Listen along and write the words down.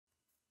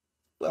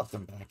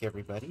Welcome back,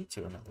 everybody,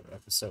 to another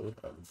episode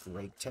of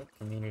Gregtech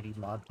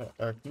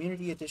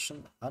Community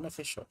Edition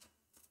Unofficial.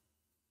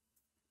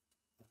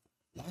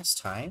 Last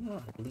time,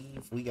 I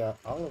believe we got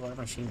all of our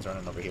machines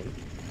running over here,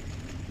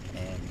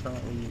 and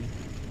currently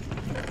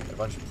got a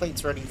bunch of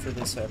plates ready for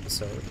this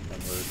episode.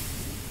 And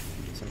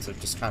since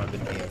I've just kind of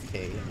been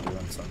AFK and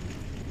doing some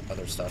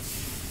other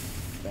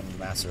stuff, been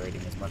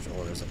macerating as much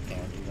ore as I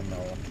can, even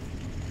though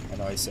I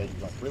know I said you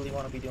don't really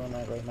want to be doing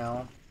that right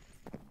now.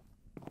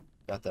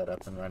 Got that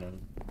up and running.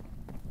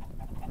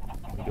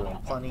 We're doing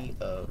plenty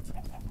of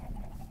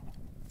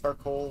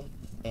charcoal,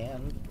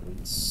 and we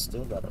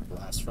still got our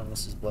blast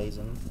furnaces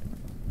blazing.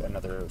 Got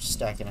another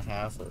stack and a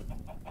half of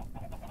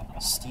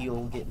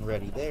steel getting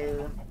ready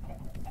there.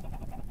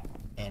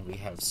 And we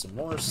have some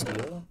more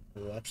steel.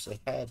 We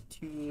actually had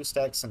 2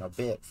 stacks and a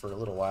bit for a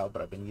little while,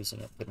 but I've been using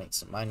it to make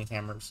some mining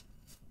hammers.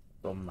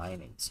 Go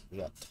mining. So we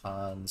got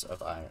tons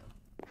of iron.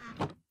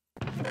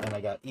 And I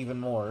got even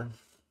more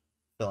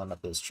filling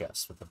up this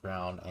chest with the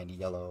brown and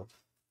yellow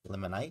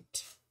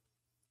limonite.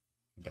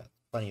 Got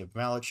plenty of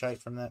malachite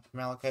from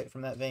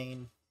that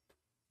vein.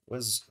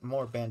 Was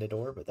more banded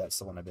ore, but that's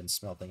the one I've been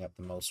smelting up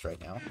the most right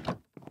now.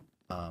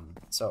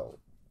 So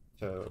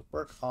to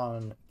work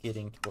on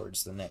getting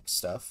towards the next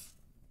stuff,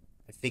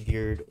 I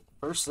figured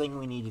first thing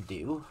we need to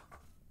do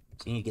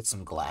is we need to get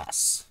some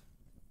glass.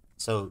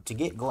 So to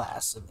get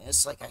glass in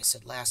this, like I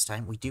said last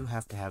time, we do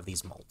have to have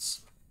these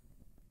molds,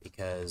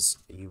 because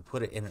you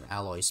put it in an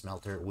alloy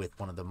smelter with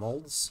one of the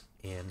molds.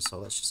 And so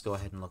let's just go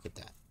ahead and look at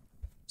that.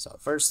 So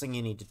first thing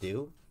you need to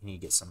do, you need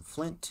to get some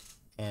flint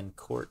and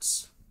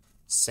quartz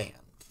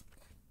sand.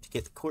 To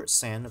get the quartz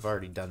sand, I've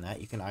already done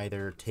that. You can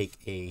either take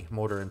a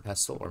mortar and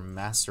pestle or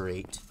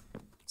macerate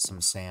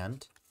some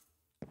sand.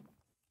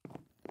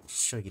 I'll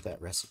show you that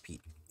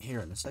recipe here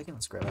in a second.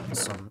 Let's grab out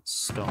some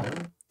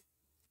stone.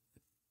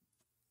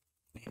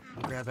 And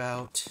we'll grab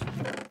out,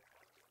 let's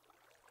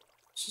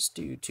just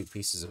do 2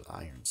 pieces of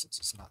iron since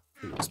it's not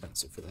too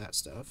expensive for that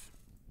stuff.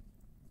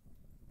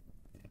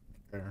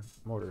 And our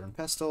mortar and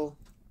pestle.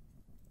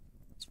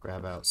 Let's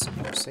grab out some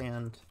more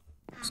sand.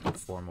 Let's do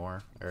 4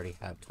 more. I already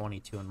have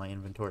 22 in my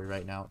inventory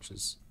right now, which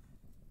is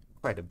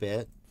quite a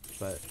bit,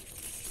 but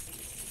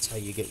that's how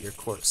you get your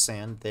quartz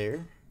sand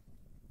there.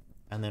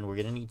 And then we're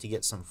going to need to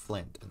get some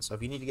flint. And so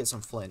if you need to get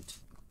some flint,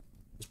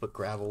 just put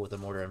gravel with a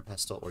mortar and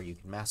pestle, or you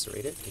can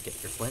macerate it to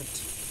get your flint.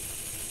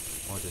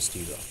 We'll just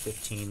do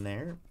 15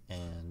 there,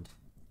 and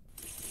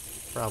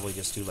probably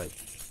just do like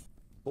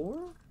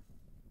 4.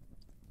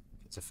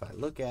 Because if I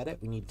look at it,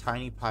 we need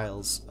tiny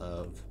piles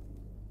of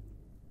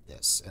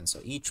this, and so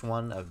each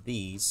one of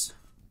these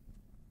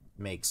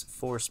makes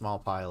 4 small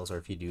piles, or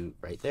if you do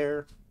right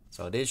there,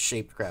 so it is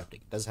shaped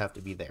crafting, it does have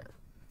to be there,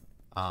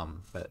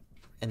 but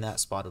in that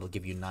spot it'll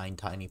give you 9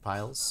 tiny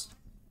piles,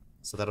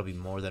 so that'll be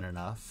more than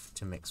enough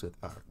to mix with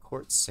our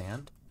quartz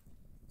sand.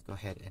 Let's go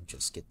ahead and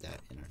just get that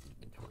in our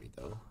inventory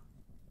though.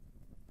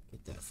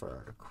 Get that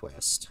for our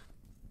quest.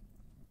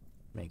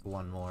 Make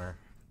 1 more,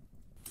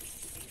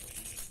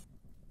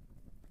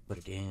 put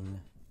it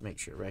in, make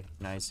sure it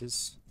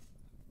recognizes.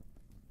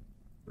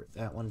 Put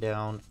that one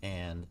down,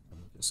 and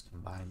we'll just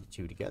combine the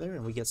 2 together,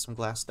 and we get some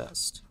glass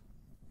dust.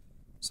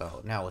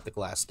 So now with the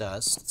glass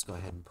dust, let's go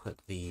ahead and put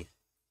the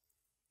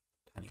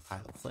tiny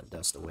pile of flint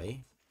dust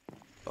away.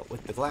 But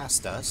with the glass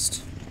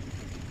dust,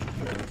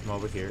 we're going to come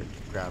over here,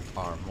 grab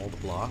our mold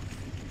block,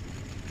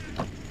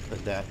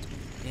 put that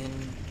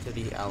into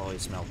the alloy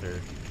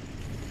smelter,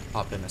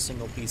 pop in a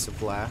single piece of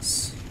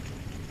glass.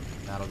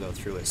 That'll go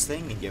through its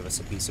thing and give us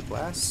a piece of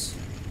glass.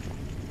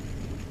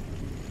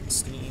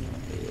 Steam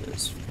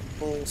is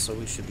full, so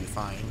we should be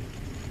fine.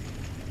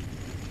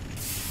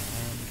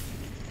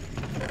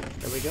 And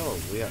there we go,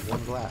 we got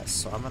 1 glass.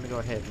 So I'm gonna go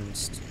ahead and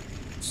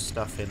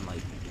stuff in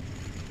like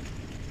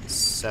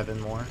 7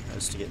 more,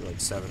 just to get like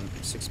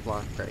 6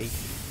 blocks or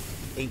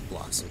 8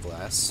 blocks of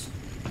glass,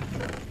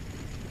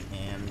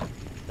 and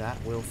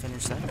that will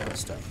finish that kind of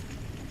stuff.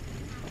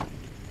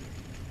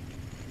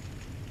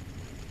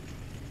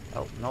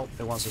 Oh nope,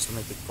 it wants us to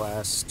make the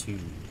glass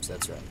tubes.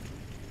 That's right.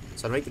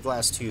 So to make the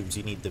glass tubes,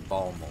 you need the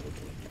ball mold.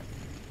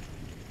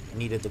 I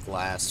needed the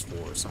glass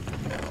for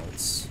something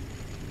else.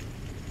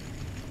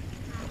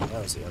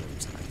 That was the other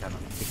reason I kind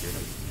of figured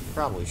I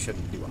probably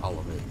shouldn't do all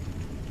of it.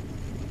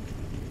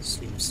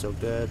 Steam's still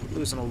good.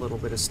 Losing a little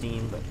bit of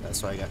steam, but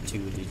that's why I got 2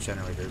 of these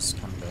generators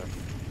coming to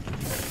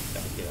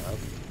back it up.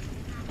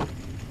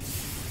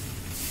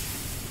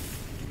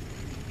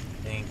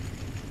 I think.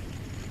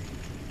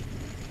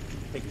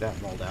 Take that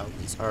mold out.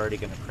 It's already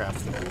going to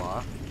craft the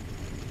block.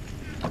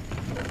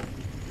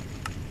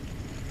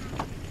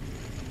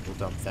 We'll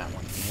dump that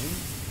one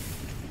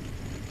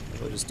in.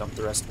 We'll just dump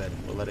the rest of it.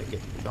 We'll let it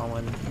get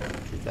going.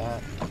 Do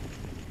that.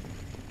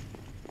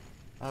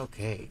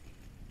 Okay.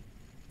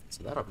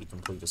 So that'll be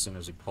complete as soon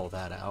as we pull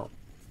that out.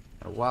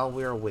 And while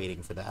we are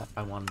waiting for that,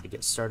 I wanted to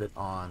get started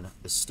on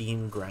the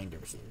steam grinder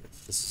here.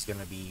 This is going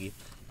to be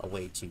a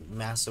way to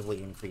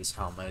massively increase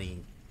how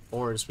many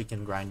ores we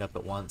can grind up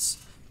at once.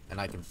 And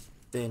I can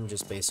then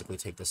just basically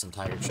take this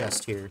entire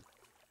chest here,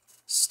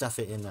 stuff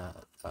it in a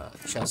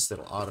chest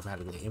that'll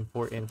automatically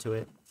import into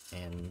it,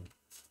 and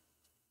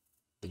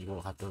you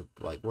won't have to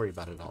like worry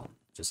about it all.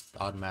 Just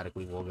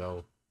automatically will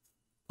go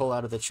pull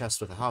out of the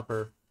chest with a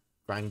hopper,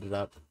 grind it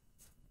up,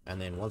 and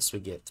then once we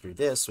get through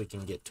this, we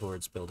can get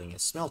towards building a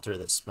smelter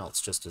that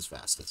smelts just as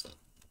fast as it.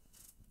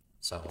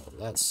 So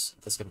that's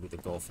going to be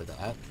the goal for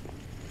that.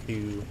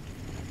 To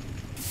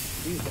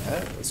do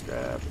that, let's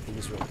grab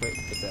these real quick,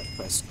 get that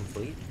quest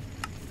complete.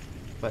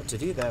 But to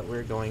do that,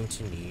 we're going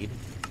to need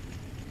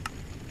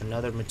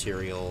another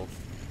material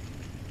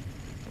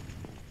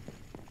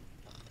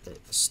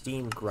that the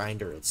steam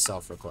grinder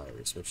itself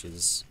requires, which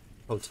is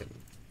potin.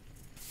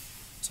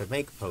 To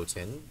make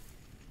potin,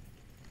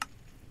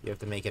 you have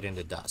to make it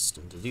into dust.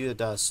 And to do the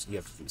dust, you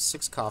have to do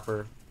 6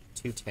 copper,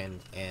 2 tin,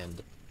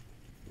 and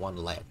 1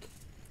 lead.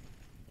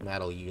 And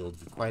that'll yield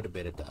you quite a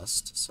bit of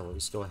dust. So we'll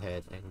just go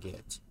ahead and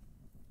get...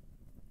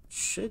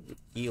 should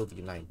yield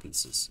you 9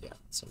 pieces. Yeah,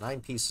 so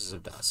 9 pieces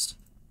of dust.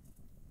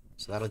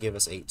 So that'll give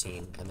us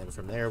 18. And then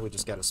from there, we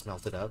just got to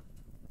smelt it up.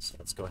 So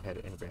let's go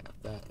ahead and grab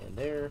that in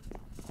there.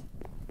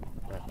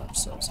 Grab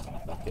ourselves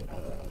a bucket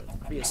of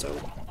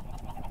creosote.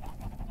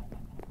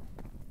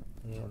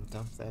 And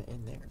dump that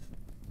in there.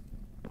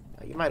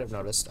 Now, you might have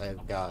noticed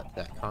I've got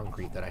that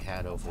concrete that I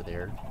had over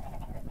there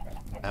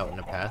out in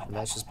the path, and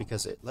that's just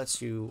because it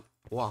lets you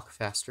walk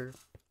faster.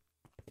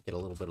 I get a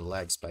little bit of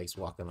lag spikes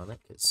walking on it,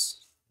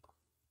 because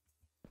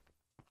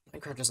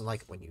Minecraft doesn't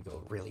like it when you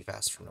go really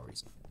fast for no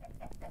reason.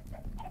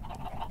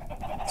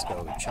 Let's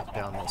go chop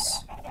down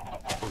this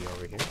tree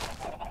over here.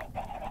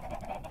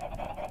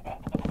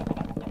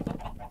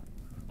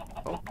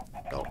 Oh,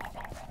 no.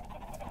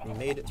 We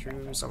made it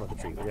through some of the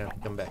tree. We're gonna have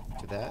to come back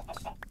to that.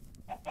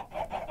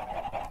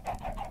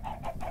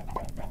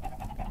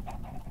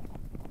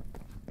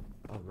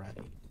 Alright.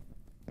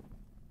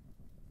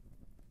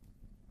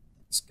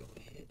 Let's go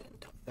ahead and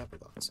dump pepper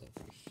blocks in.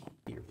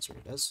 Here is where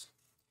it does.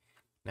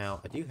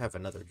 Now, I do have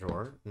another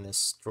drawer, and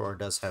this drawer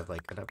does have,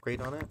 like, an upgrade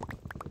on it.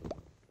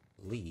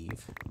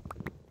 Leave.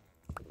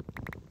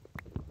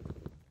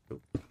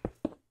 Oop.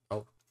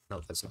 Oh, no,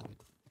 that's not it.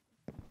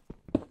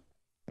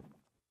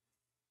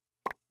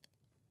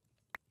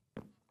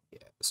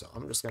 Yeah, so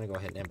I'm just gonna go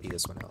ahead and empty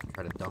this one out and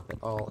try to dump it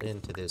all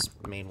into this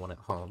main one at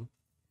home.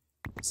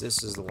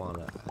 This is the one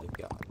I've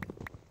got.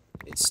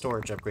 It's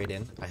storage upgrade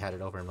in. I had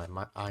it over in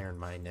my iron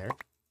mine there.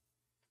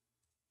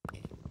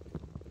 And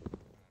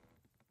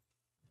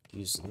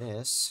using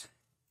this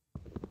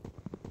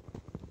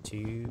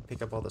to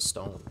pick up all the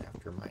stone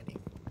after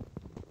mining.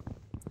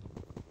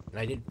 And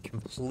I did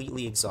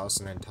completely exhaust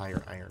an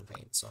entire iron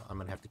vein, so I'm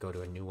gonna have to go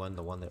to a new one.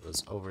 The one that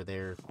was over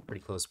there,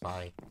 pretty close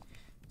by,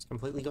 it's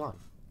completely gone.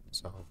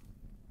 So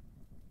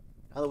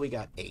now that we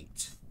got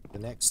 8, the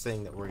next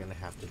thing that we're gonna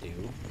have to do,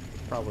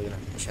 probably gonna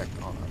have to check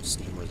on our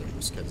steam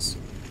reserves, because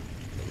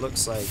it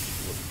looks like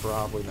we're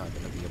probably not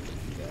gonna be able to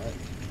do that.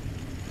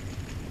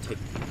 Take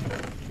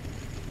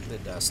the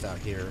dust out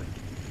here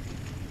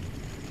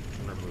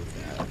and remove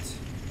that.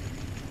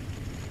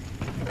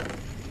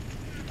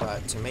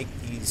 But to make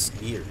these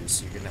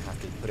gears, you're gonna have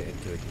to put it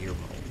into a gear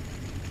mold.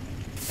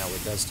 Now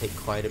it does take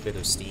quite a bit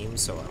of steam,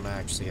 so I'm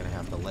actually gonna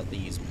have to let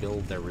these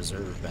build their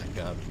reserve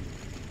back up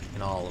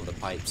and all of the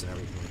pipes and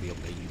everything to be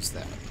able to use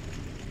that.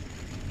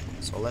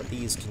 So I'll let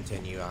these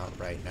continue out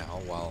right now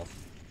while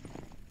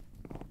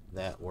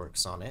that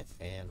works on it,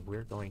 and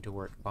we're going to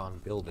work on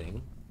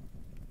building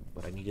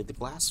what I needed the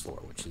glass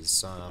for, which is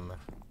some...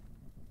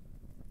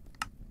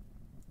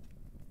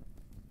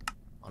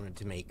 wanted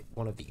to make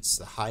one of these,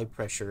 the high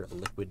pressure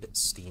liquid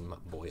steam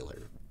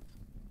boiler.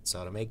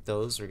 So to make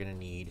those, we're going to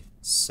need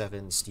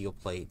 7 steel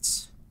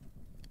plates,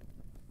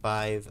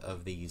 5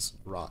 of these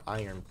wrought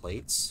iron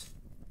plates,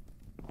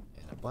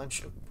 and a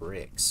bunch of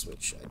bricks,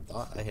 which I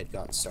thought I had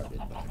got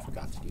started, but I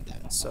forgot to do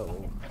that.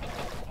 So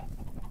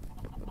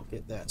we'll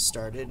get that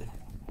started.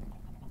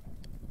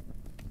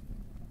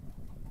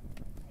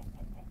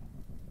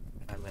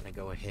 I'm going to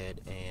go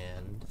ahead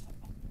and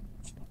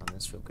check on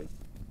this real quick.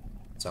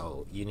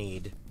 So you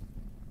need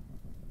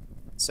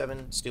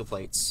 7 steel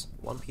plates,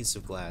 1 piece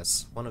of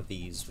glass, 1 of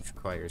these, which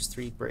requires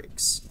 3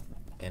 bricks,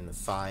 and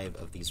 5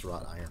 of these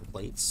wrought iron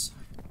plates.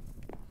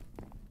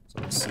 So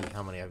let's see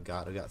how many I've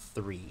got. I've got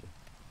 3.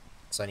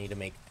 So I need to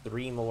make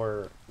 3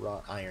 more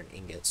wrought iron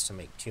ingots to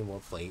make 2 more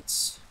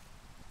plates.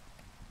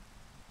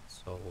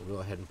 So we'll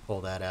go ahead and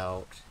pull that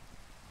out.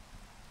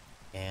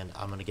 And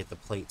I'm going to get the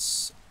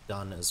plates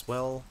done as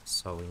well.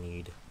 So we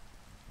need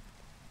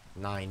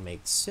 9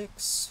 makes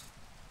 6.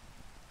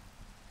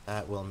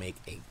 That will make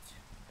 8.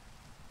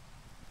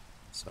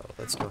 So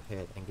let's go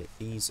ahead and get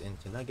these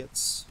into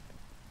nuggets.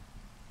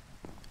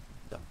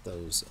 Dump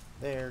those in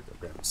there. Go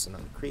grab us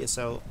another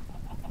creosote.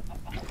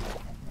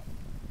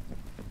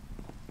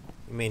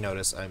 You may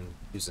notice I'm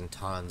using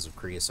tons of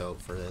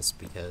creosote for this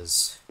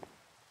because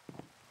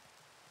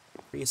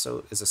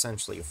creosote is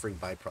essentially a free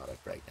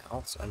byproduct right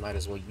now, so I might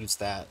as well use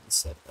that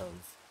instead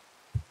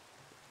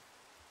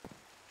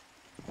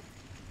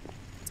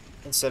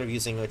of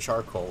using a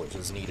charcoal, which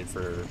is needed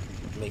for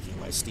making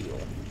my steel.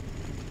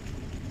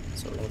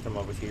 So we're going to come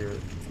over here,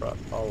 drop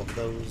all of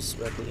those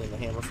directly in the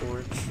hammer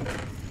forge.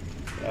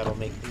 That'll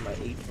make my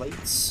 8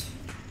 plates.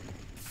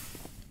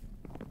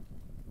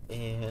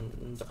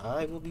 And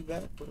I will be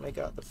back when I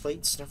got the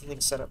plates and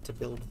everything set up to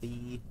build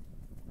the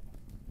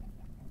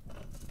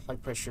high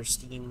pressure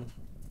steam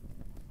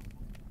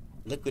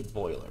liquid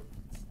boiler.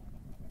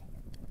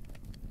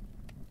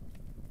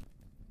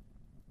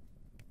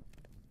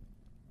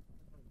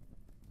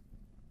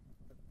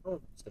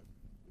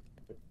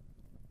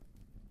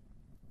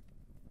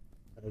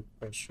 High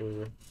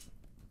pressure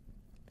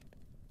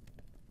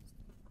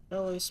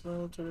alloy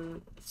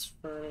smelter, its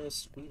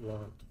furnace. We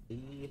want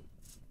the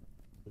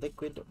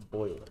liquid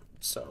boiler.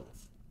 So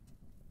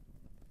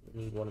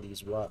we need one of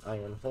these wrought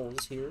iron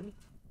holes here.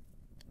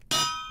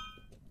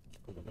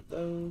 One of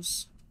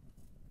those.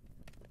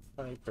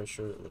 High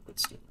pressure liquid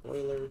steam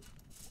boiler.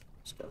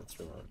 Just gotta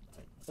throw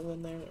a hole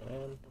in there,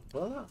 and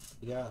voila,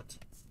 we got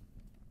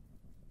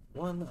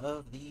one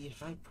of the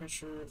high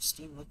pressure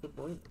steam liquid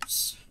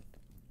boilers.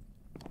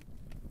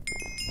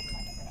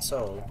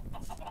 So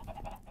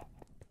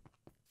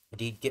I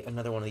did get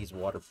another one of these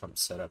water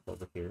pumps set up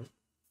over here.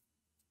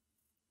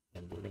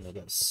 And we're gonna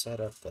get set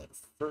up that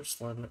first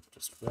one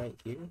just right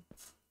here.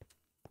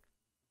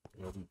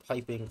 We'll be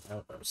piping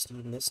out our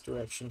steam this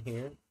direction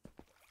here.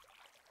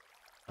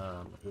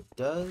 It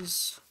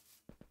does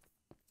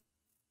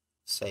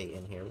say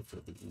in here for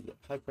the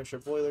high pressure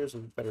boilers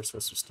will be better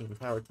source of steam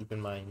power. Keep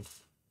in mind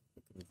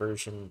the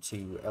conversion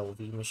to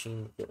LV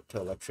machine to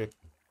electric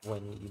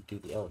when you do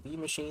the LV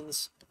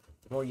machines.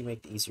 The more you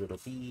make, the easier it'll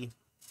be.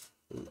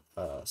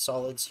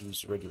 Solids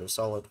use regular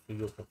solid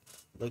fuel.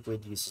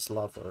 Liquid uses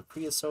lava or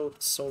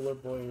creosote. Solar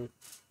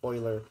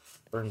boiler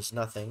burns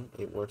nothing.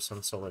 It works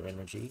on solar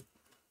energy.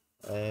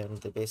 And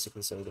they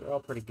basically say they're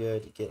all pretty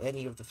good. Get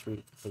any of the 3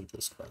 to complete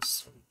this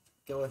quest. So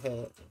go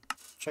ahead,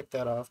 check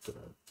that off to the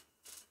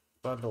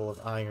bundle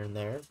of iron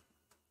there.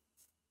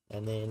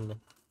 And then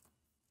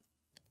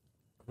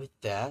with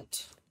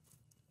that,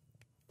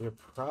 we're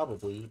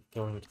probably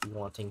going to be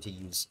wanting to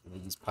use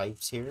these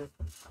pipes here.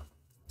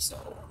 So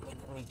I'm going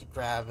to need to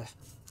grab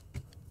a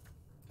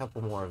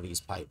couple more of these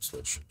pipes,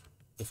 which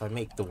if I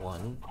make the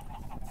one,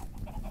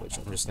 which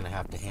I'm just going to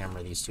have to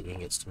hammer these 2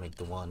 ingots to make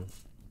the one,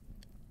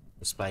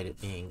 despite it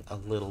being a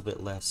little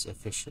bit less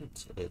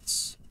efficient, I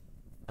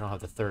don't have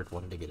the 3rd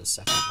one to get a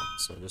 2nd one,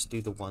 so just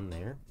do the one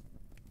there.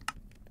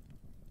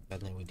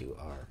 And then we do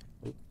our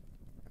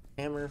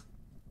hammer.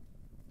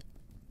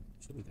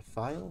 Should be the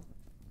file.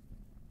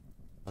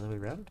 Other way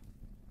around?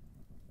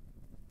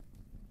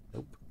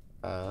 Nope.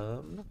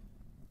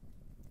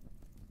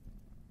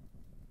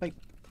 Pipe.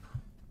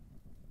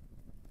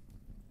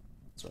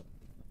 So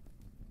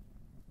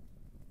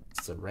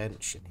it's a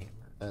wrench and hammer.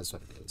 That's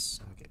what it is.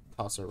 Okay,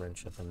 toss our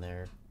wrench up in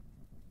there.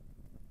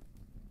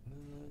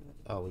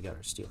 Oh, we got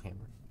our steel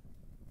hammer.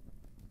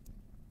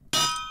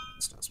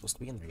 It's not supposed to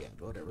be in there yet,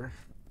 but whatever.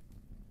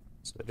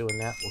 So by doing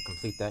that, we'll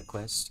complete that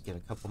quest, get a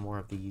couple more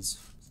of these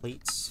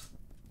plates.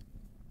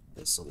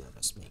 This will let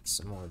us make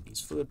some more of these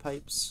fluid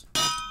pipes.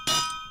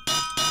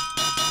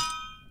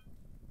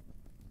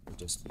 We'll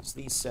just use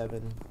these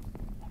 7.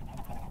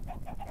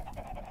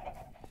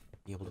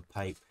 Be able to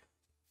pipe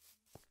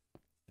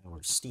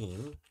our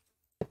steam.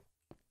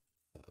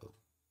 Uh-oh.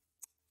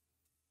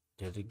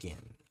 Did it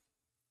again.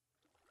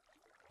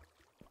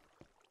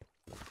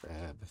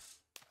 Grab.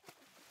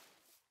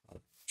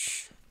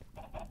 Ouch.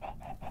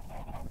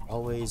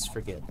 Always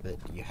forget that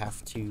you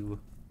have to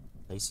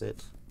place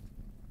it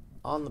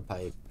on the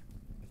pipe.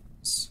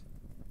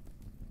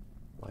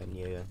 When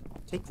you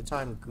take the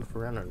time to goof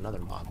around on another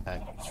mod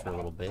pack for a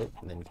little bit,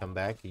 and then come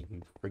back, you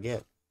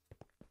forget.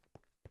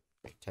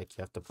 Gregtech,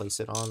 you have to place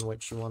it on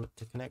what you want it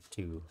to connect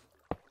to.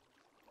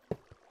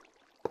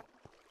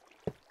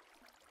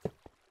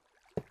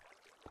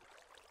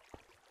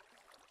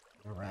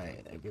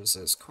 Alright, that gives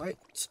us quite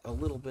a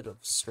little bit of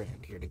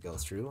strand here to go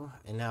through.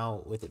 And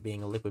now, with it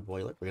being a liquid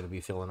boiler, we're going to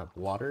be filling up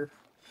water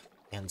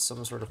and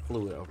some sort of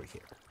fluid over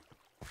here.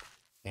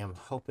 I'm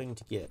hoping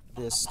to get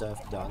this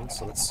stuff done,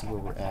 so let's see where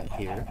we're at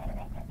here.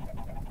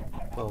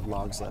 12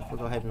 logs left. We'll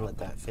go ahead and let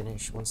that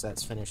finish. Once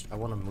that's finished, I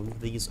want to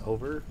move these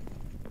over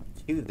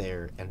to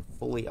there and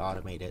fully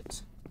automate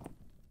it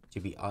to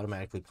be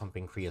automatically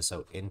pumping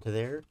creosote into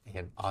there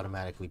and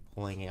automatically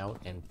pulling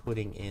out and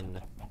putting in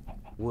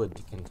wood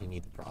to continue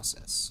the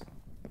process.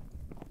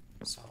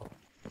 So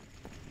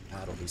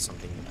that'll be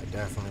something I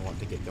definitely want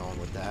to get going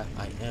with that.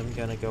 I am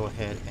going to go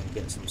ahead and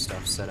get some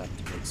stuff set up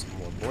to make some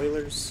more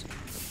boilers,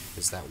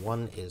 because that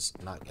one is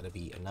not going to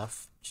be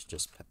enough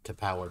to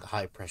power the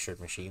high pressured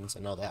machines. I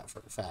know that for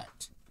a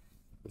fact.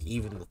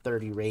 Even the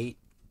 30 rate,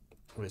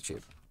 which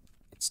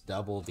it's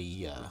double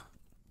the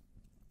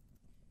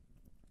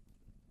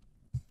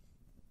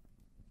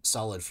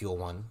solid fuel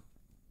one.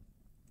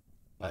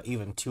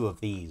 Even 2 of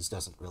these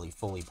doesn't really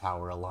fully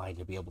power a line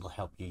to be able to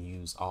help you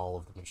use all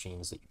of the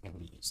machines that you're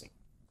going to be using.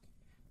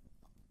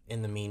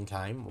 In the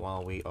meantime,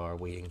 while we are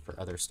waiting for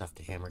other stuff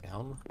to hammer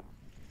down,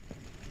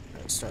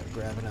 let's start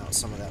grabbing out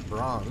some of that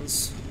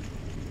bronze.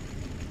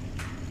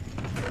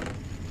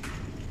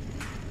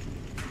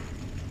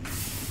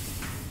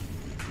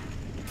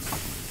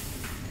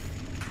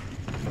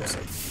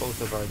 both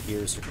of our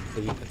gears are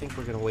complete, I think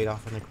we're going to wait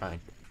off on the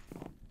grinder.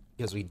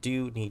 Because we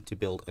do need to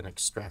build an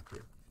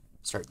extractor.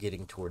 Start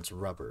getting towards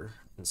rubber.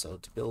 And so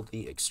to build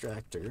the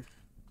extractor,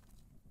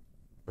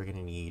 we're going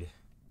to need...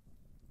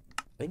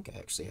 I think I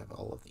actually have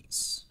all of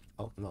these.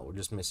 Oh, no, we're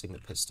just missing the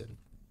piston.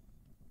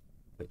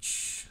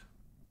 Which...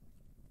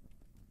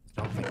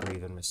 I don't think we're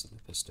even missing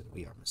the piston.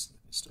 We are missing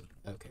the piston.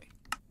 Okay.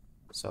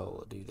 So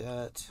we'll do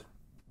that.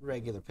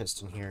 Regular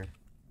piston here.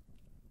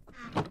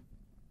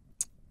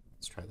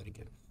 Let's try that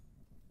again.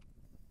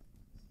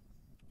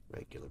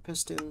 Regular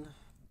piston.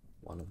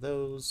 One of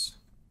those.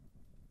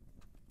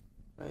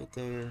 Right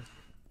there.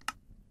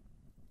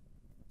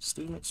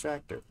 Steam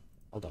extractor.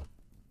 Hold on.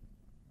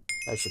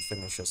 I should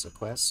finish this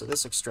quest. So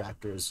this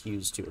extractor is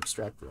used to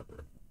extract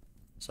rubber.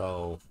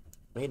 So,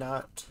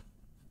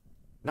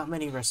 not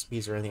many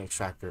recipes are in the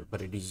extractor,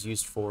 but it is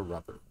used for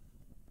rubber,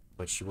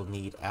 which you will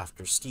need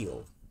after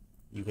steel.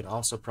 You can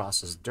also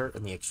process dirt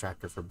in the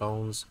extractor for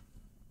bones,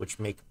 which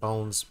make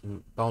bone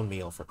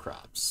meal for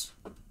crops.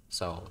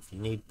 So, if you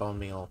need bone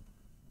meal,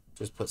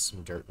 just put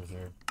some dirt in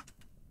here.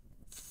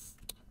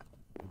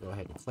 Go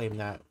ahead and claim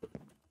that.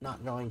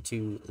 Not going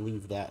to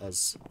leave that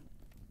as...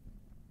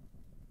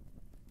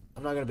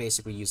 I'm not going to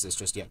basically use this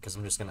just yet, because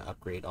I'm just going to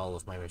upgrade all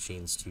of my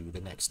machines to the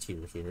next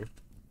tier here.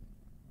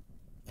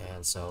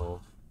 And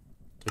so,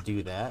 to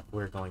do that,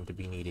 we're going to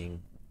be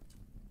needing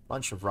a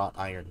bunch of wrought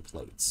iron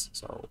plates.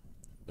 So,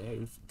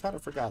 I kind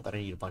of forgot that I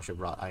need a bunch of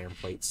wrought iron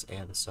plates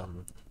and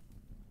some,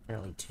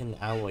 apparently, tin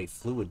alloy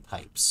fluid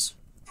pipes.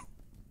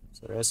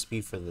 So, the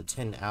recipe for the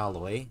tin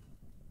alloy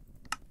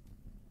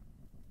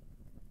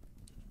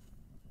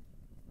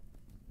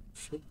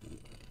should be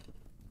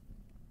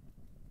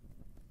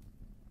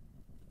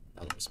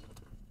another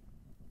smelter.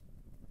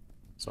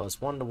 So it's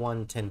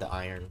 1-to-1 tin to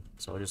iron.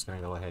 So we're just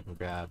gonna go ahead and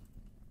grab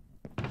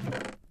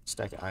a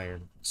stack of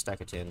iron,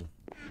 stack of tin,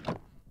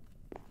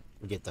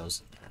 and get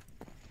those in there.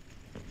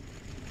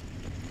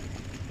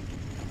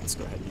 Let's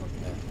go ahead and look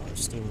at our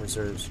steam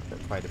reserves. We've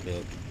got quite a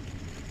bit.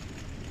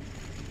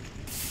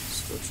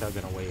 Still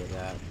chugging away at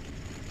that.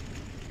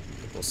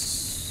 We'll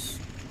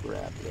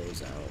scrap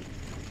those out.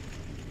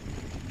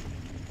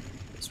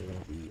 So we're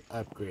going to be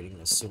upgrading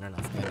this soon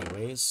enough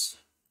anyways.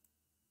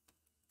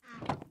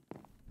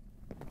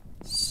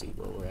 Let's see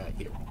where we're at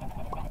here.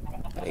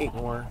 Got 8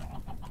 more.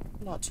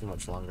 Not too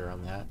much longer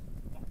on that.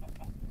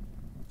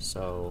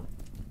 So...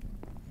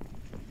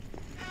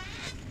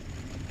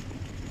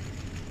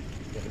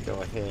 gotta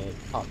go ahead,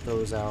 pop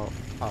those out,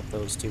 pop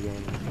those 2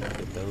 in,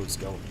 get those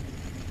going.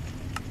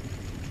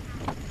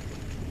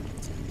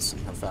 Let's see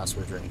how fast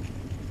we're draining.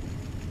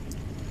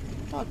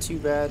 Not too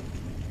bad.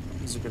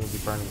 These are going to be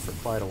burning for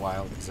quite a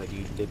while because I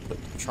did put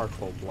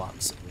charcoal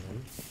blocks in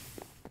them.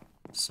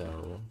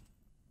 So,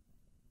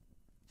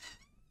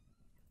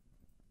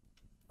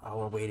 while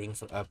we're waiting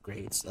for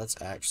upgrades, let's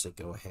actually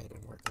go ahead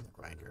and work on the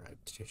grinder.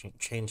 I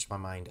changed my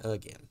mind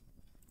again.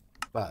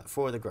 But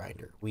for the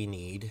grinder, we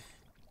need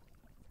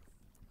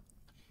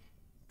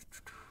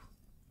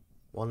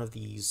one of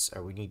these,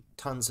 or we need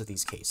tons of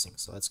these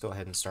casings. So let's go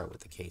ahead and start with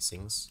the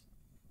casings.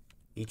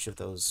 Each of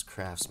those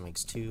crafts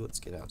makes 2. Let's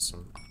get out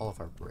all of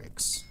our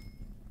bricks.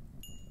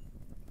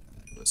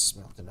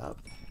 Smelting up.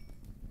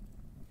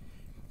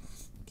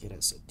 Get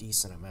us a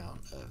decent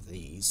amount of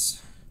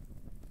these.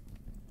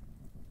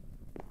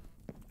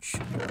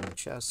 Chuck them in the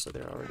chest so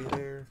they're already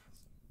there.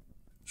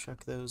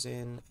 Chuck those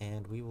in,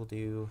 and we will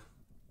do...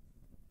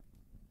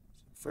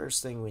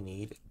 First thing we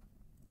need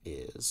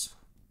is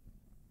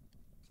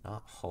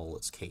not hull,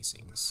 it's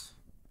casings.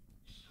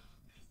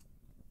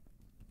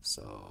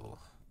 So,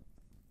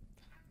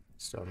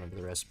 still remember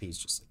the recipes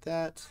just like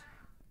that.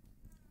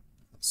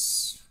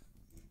 Let's...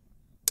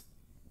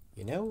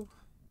 You know,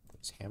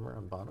 there's hammer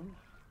on bottom.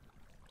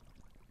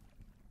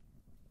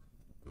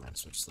 Might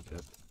as well just look it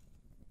up.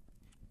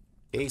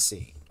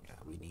 Casing.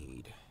 We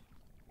need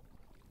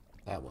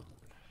that one.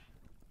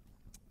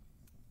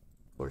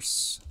 Of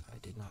course, I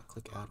did not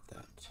click out of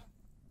that.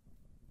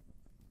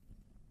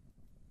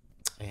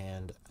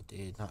 And I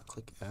did not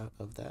click out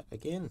of that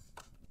again.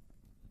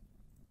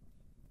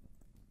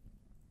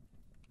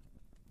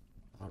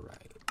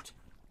 Alright.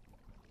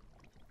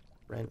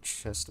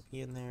 Wrench has to be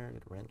in there.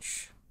 Get a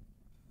wrench.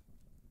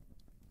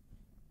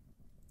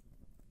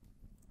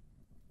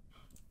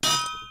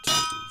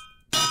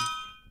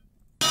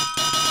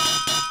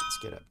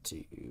 Get up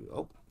to...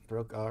 Oh,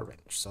 broke our wrench.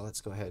 So let's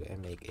go ahead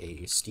and make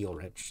a steel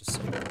wrench just so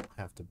we don't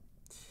have to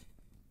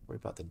worry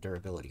about the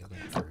durability on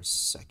that for a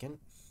second.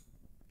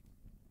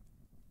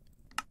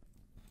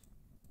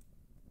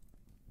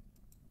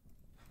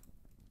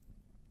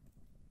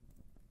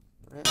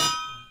 Alright.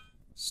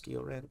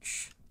 Steel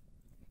wrench.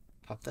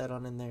 Pop that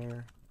on in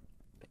there.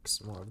 Make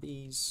some more of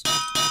these.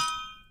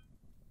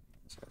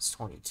 So that's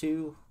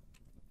 22.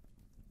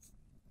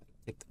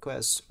 Take the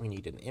quest. We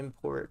need an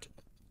import.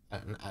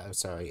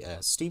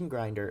 A steam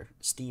grinder,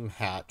 steam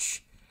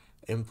hatch,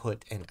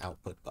 input, and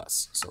output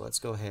bus. So let's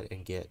go ahead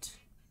and get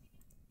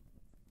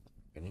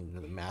into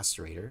the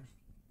macerator.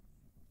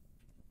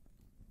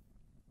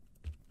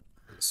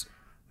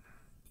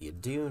 You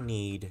do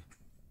need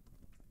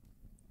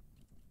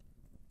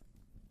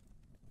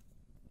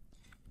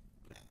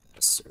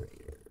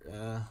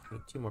macerator. We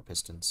need 2 more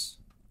pistons.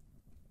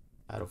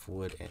 Out of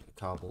wood and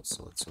cobble,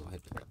 so let's go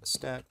ahead and grab a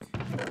stack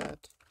of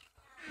that.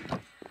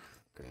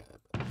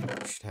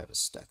 We should have a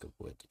stack of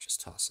wood to just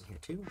toss in here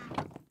too.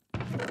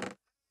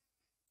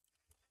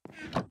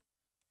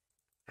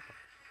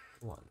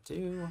 1,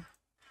 2.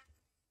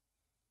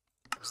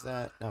 There's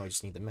that. Now we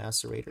just need the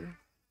macerator.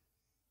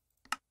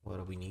 What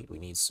do we need? We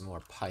need some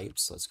more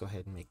pipes. Let's go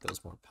ahead and make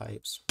those more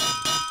pipes.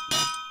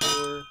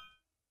 4.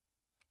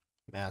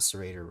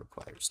 Macerator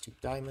requires 2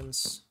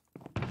 diamonds.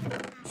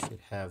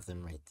 Should have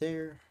them right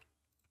there.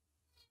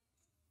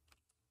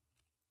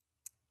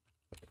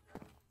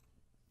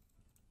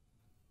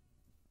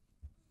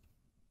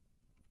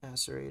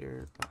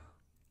 Macerator.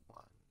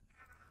 1.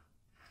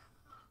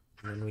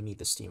 And then we need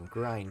the steam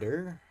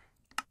grinder.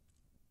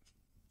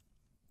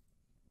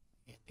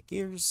 And the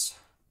gears.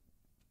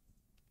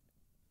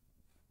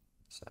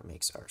 So that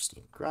makes our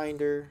steam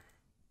grinder.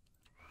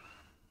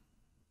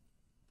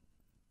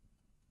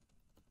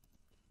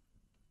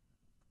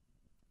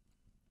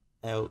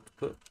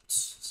 Output.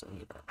 So we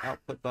need our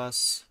output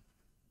bus.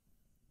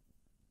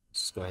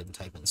 Just go ahead and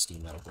type in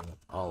steam. That'll bring up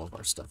all of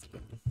our stuff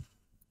again.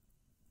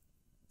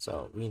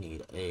 So we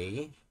need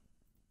a,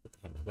 put the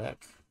hammer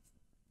back,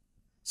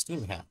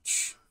 steam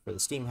hatch. For the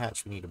steam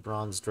hatch, we need a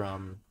bronze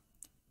drum.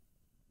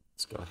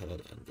 Let's go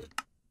ahead and get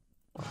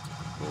 1,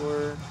 2,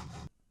 4.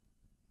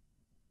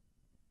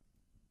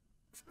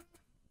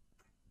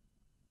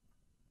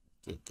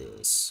 Get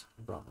this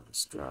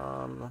bronze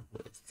drum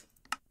with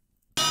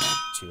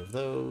 2 of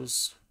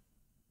those.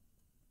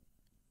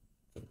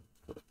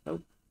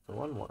 Nope, put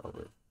 1 more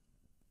over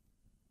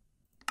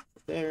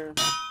there.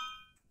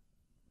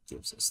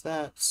 Gives us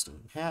that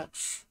steam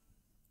hatch.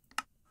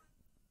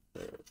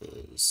 There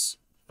is,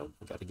 oh,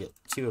 we got to get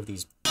 2 of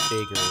these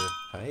bigger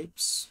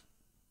pipes.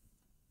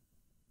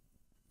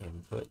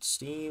 Input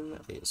steam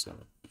is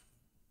gonna be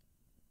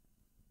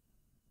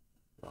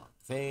wrong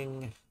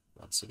thing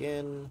once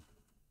again,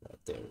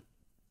 right there,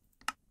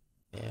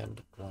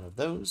 and 1 of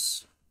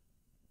those.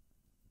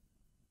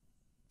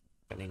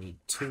 Gonna need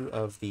 2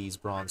 of these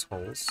bronze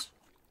holes.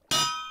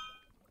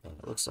 And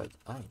it looks like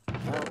I'm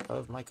out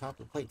of my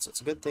copper plates.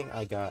 It's a good thing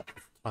I got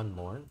a ton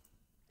more.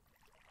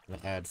 I'm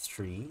gonna add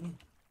 3.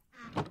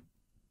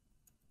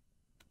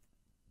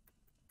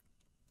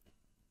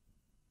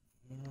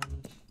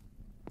 And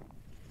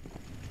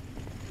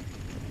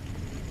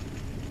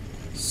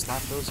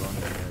slap those on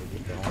there.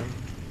 Get going.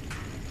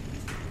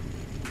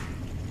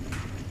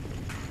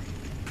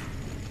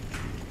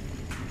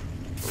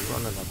 We're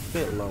running a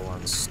bit low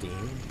on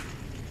steam.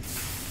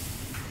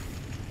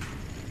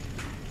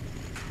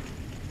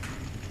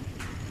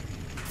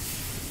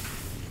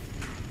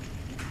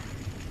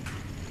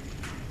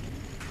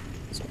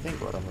 So I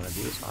think what I'm going to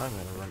do is I'm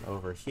going to run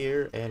over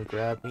here and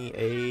grab me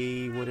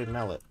a wooden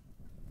mallet.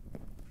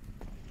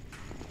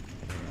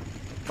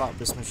 Pop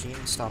this machine,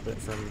 stop it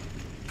from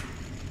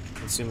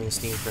consuming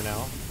steam for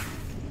now.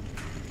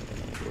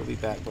 And we'll be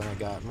back when I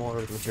got more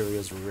of the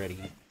materials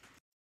ready.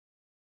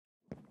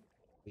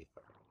 We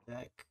are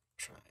back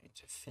trying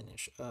to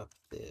finish up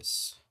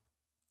this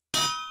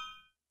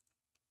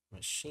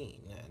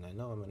machine, and I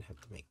know I'm going to have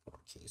to make more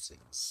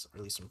casings, or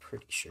at least I'm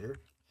pretty sure.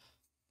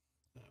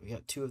 We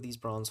got 2 of these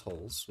bronze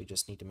holes. We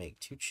just need to make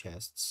 2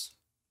 chests.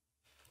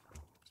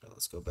 So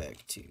let's go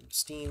back to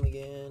Steam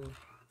again.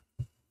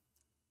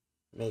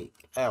 Make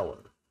our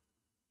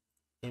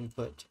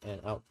input and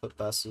output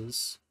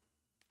buses.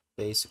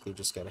 Basically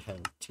just gotta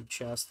have 2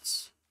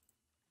 chests.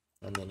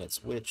 And then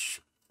it's which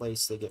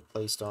place they get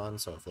placed on.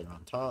 So if they're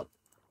on top,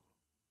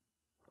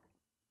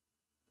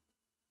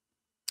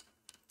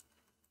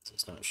 so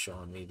it's not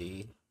showing me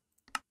the...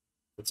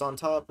 If it's on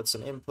top, it's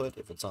an input.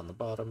 If it's on the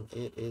bottom,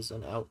 it is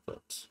an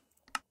output.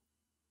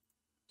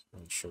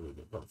 Make sure we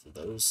get both of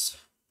those.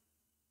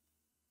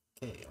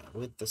 Okay,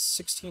 with the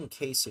 16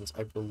 casings,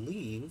 I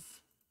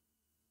believe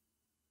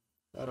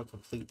that'll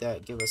complete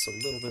that. Give us a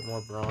little bit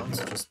more bronze.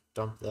 Just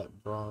dump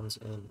that bronze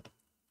in.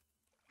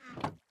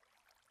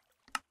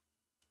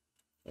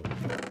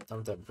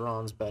 Dump that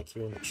bronze back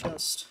here in the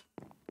chest.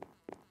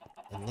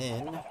 And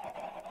then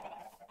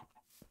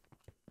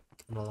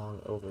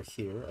along over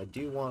here. I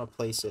do want to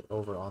place it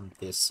over on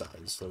this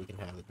side so we can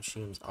have the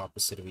machines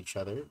opposite of each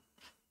other.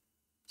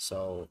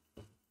 So,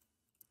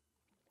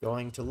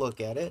 going to look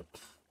at it.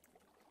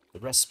 The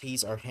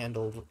recipes are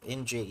handled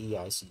in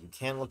JEI, so you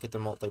can look at the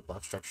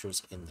multi-block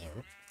structures in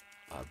there.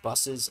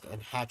 Buses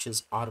and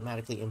hatches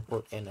automatically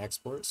import and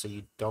export, so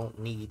you don't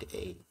need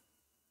a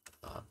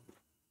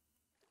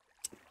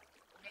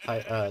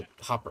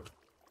hopper.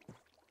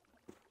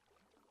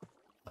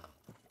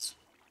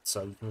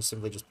 So you can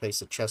simply just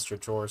place a chest or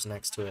drawers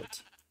next to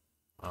it.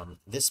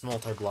 This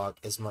multi-block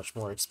is much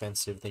more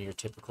expensive than your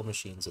typical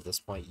machines at this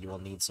point. You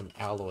will need some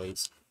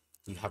alloys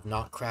you have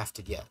not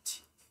crafted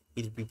yet.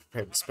 Either be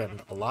prepared to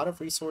spend a lot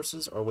of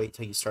resources or wait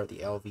till you start the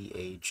LV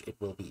age. It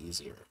will be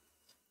easier.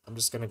 I'm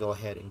just going to go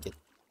ahead and get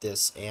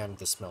this and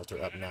the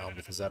smelter up now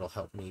because that'll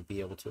help me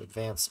be able to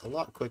advance a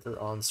lot quicker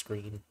on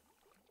screen.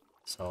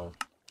 So,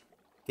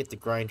 get the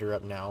grinder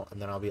up now,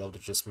 and then I'll be able to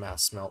just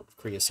mass smelt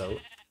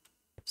creosote.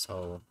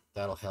 So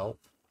that'll help.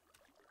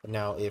 But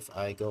now if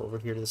I go over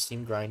here to the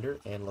steam grinder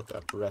and look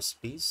up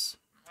recipes,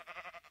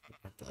 I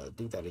have to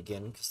do that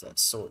again because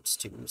that's sorts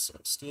too. So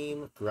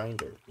steam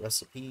grinder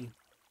recipe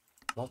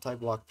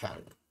multi-block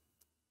pattern.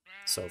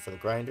 So for the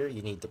grinder,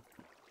 you need the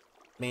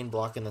main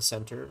block in the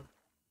center,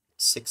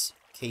 6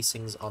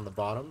 casings on the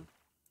bottom,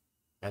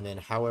 and then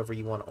however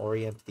you want to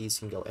orient these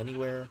can go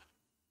anywhere.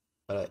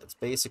 But it's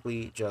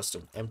basically just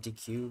an empty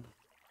cube,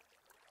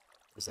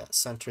 because that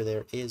center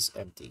there is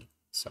empty.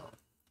 So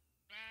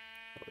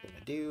what we're going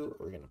to do,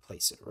 we're going to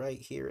place it right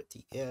here at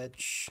the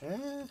edge.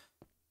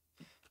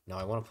 No,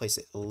 I want to place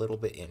it a little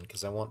bit in,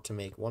 because I want to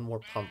make one more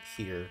pump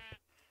here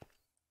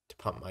to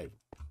pump my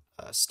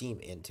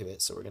steam into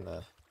it. So we're going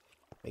to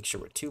make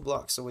sure we're 2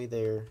 blocks away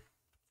there.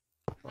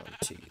 1,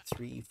 2,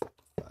 3, 4,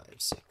 5,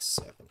 6,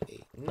 7,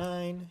 8,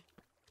 9.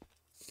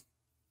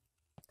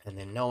 And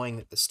then knowing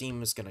that the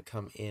steam is going to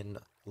come in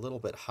a little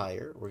bit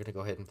higher, we're going to go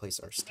ahead and place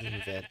our steam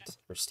vent,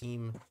 or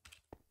steam,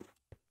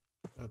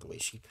 out of the way,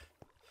 sheep.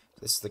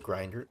 This is the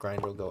grinder.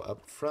 Grinder will go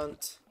up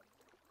front.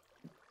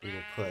 We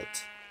will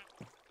put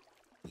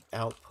the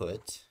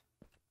output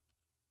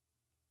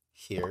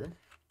here.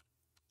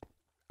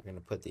 We're going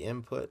to put the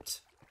input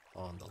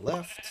on the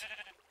left.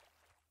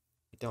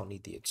 We don't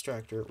need the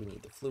extractor. We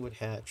need the fluid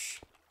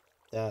hatch.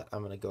 That I'm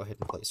going to go ahead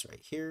and place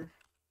right here.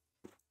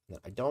 And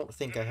I don't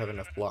think I have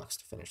enough blocks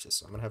to finish this,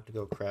 so I'm going to have to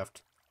go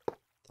craft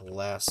the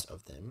last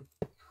of them.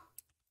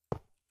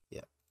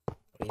 Yeah,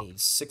 we need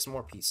 6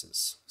 more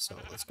pieces. So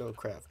let's go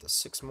craft the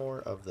 6 more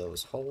of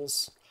those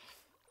holes.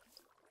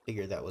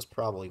 Figure that was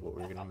probably what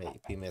we were going to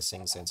be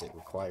missing, since it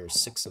requires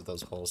 6 of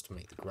those holes to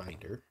make the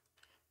grinder.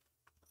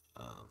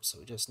 So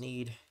we just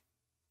need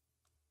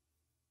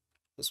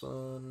this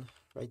one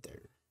right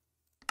there.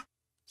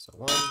 So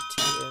 1, 2,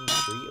 and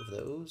 3 of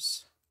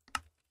those.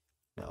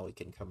 Now we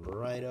can come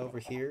right over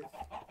here.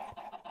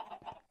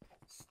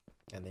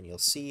 And then you'll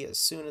see as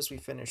soon as we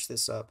finish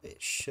this up,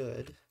 it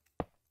should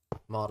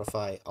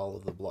modify all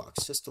of the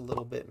blocks just a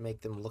little bit,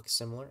 make them look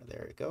similar.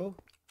 There we go.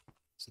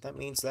 So that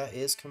means that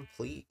is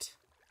complete.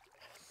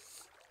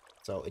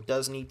 So it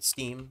does need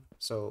steam,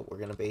 so we're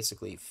going to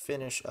basically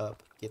finish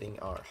up getting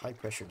our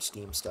high-pressured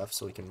steam stuff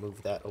so we can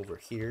move that over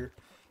here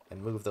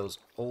and move those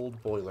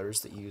old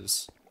boilers that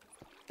use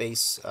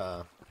base,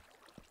 like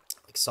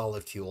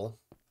solid fuel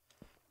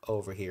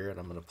over here, and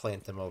I'm going to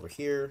plant them over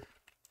here,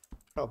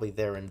 probably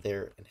there and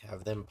there, and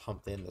have them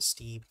pump in the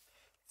steam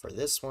for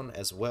this one,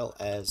 as well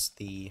as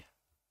the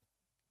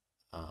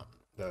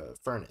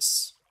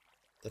furnace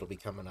that'll be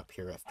coming up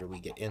here after we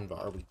get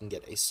Invar. We can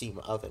get a steam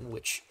oven,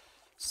 which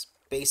is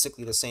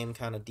basically the same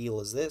kind of deal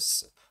as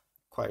this,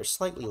 requires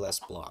slightly less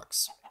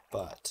blocks,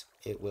 but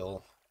it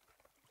will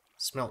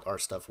smelt our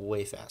stuff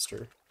way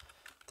faster.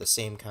 The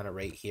same kind of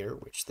rate here,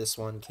 which this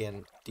one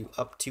can do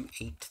up to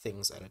 8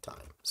 things at a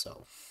time.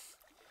 So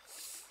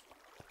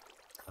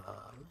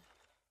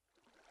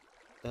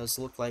does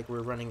look like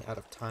we're running out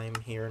of time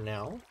here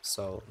now,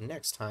 so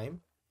next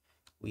time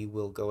we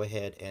will go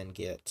ahead and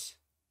get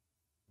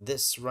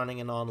this running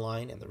and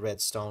online and the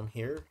redstone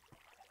here.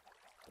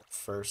 But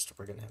first,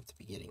 we're going to have to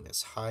be getting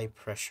this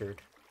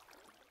high-pressured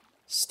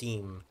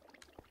steam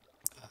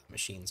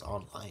machines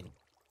online.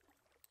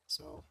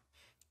 So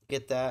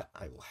get that.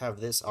 I will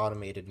have this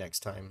automated next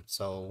time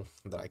so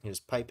that I can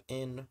just pipe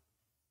in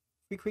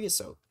free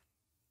creosote.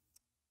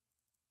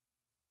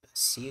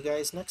 See you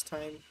guys next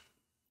time.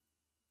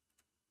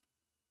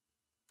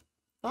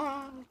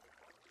 Bye!